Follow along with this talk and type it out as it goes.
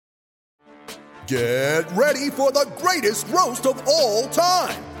Get ready for the greatest roast of all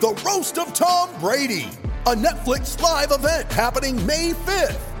time, the Roast of Tom Brady, a Netflix live event happening May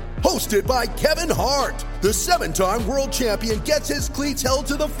 5th. Hosted by Kevin Hart, the 7-time world champion gets his cleats held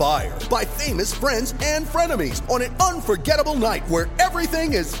to the fire by famous friends and frenemies on an unforgettable night where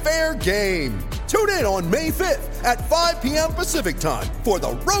everything is fair game. Tune in on May 5th at 5 p.m. Pacific time for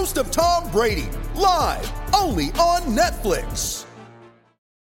the Roast of Tom Brady, live only on Netflix.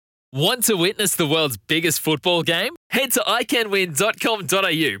 Want to witness the world's biggest football game? Head to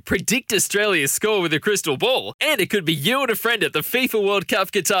iCanWin.com.au, predict Australia's score with a crystal ball, and it could be you and a friend at the FIFA World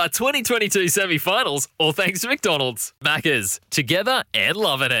Cup Qatar 2022 semi-finals, all thanks to McDonald's. Maccas, together and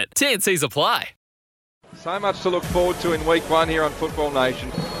loving it. TNCs apply. So much to look forward to in week one here on Football Nation.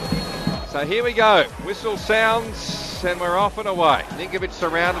 So here we go. Whistle sounds and we're off and away. Ninkovic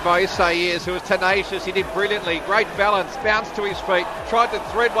surrounded by Isaias, who was tenacious. He did brilliantly. Great balance. Bounced to his feet. Tried to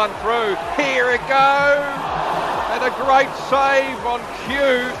thread one through. Here it goes. And a great save on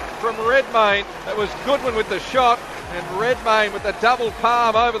cue from Redmayne. That was Goodwin with the shot. And Redmayne with the double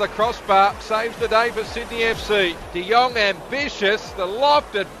palm over the crossbar saves the day for Sydney FC. De Jong ambitious. The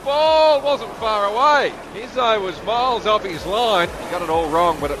lofted ball wasn't far away. Izzo was miles off his line. He got it all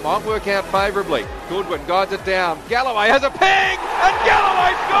wrong, but it might work out favourably. Goodwin guides it down. Galloway has a ping, and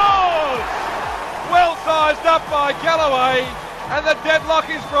Galloway scores! Well sized up by Galloway, and the deadlock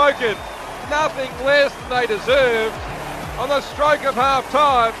is broken. Nothing less than they deserved. On the stroke of half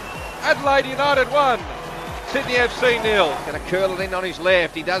time, Adelaide United won. Sydney FC 0. Going to curl it in on his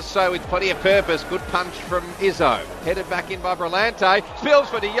left. He does so with plenty of purpose. Good punch from Izzo. Headed back in by Brillante. Spills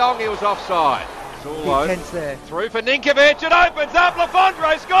for De Jong. He was offside. Zulo through for Ninkovic. It opens up.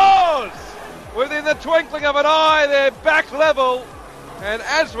 Lafondre scores! Within the twinkling of an eye, they're back level. And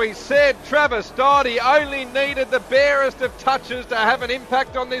as we said, Travis Doherty only needed the barest of touches to have an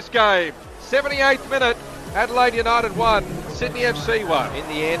impact on this game. 78th minute. Adelaide United won, Sydney FC won. In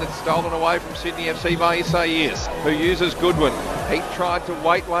the end, it's stolen away from Sydney FC by Isaias, who uses Goodwin. He tried to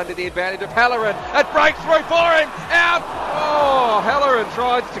wait one to the advantage of Halloran. It breaks through for him. Out. Oh, Halloran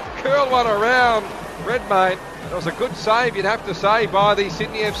tries to curl one around Redmayne. It was a good save, you'd have to say, by the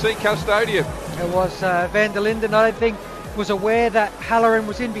Sydney FC custodian. It was Van der Linden, I don't think, was aware that Halloran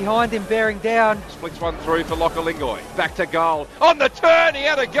was in behind him, bearing down. Splits one through for Lockerlingoi. Back to goal. On the turn, he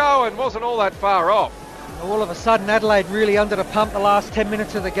had a go and wasn't all that far off. All of a sudden, Adelaide really under the pump the last 10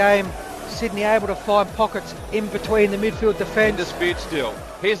 minutes of the game. Sydney able to find pockets in between the midfield defence. In dispute still.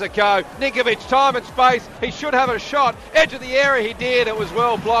 Here's a go. Ninkovic, time and space. He should have a shot. Edge of the area, he did. It was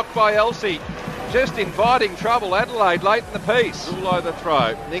well blocked by Elsie. Just inviting trouble, Adelaide, late in the piece. Zulo the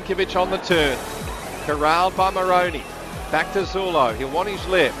throw. Ninkovic on the turn. Corralled by Maroney. Back to Zulo. He'll want his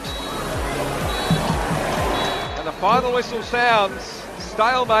left. And the final whistle sounds.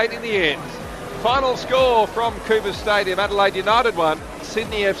 Stalemate in the end. Final score from Coopers Stadium. Adelaide United won,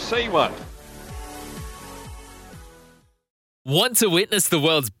 Sydney FC won. Want to witness the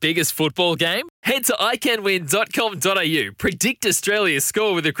world's biggest football game? Head to iCanWin.com.au, predict Australia's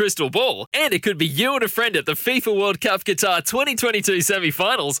score with a crystal ball, and it could be you and a friend at the FIFA World Cup Qatar 2022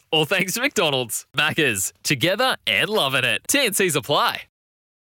 semi-finals, all thanks to McDonald's. Maccas, together and loving it. TNCs apply.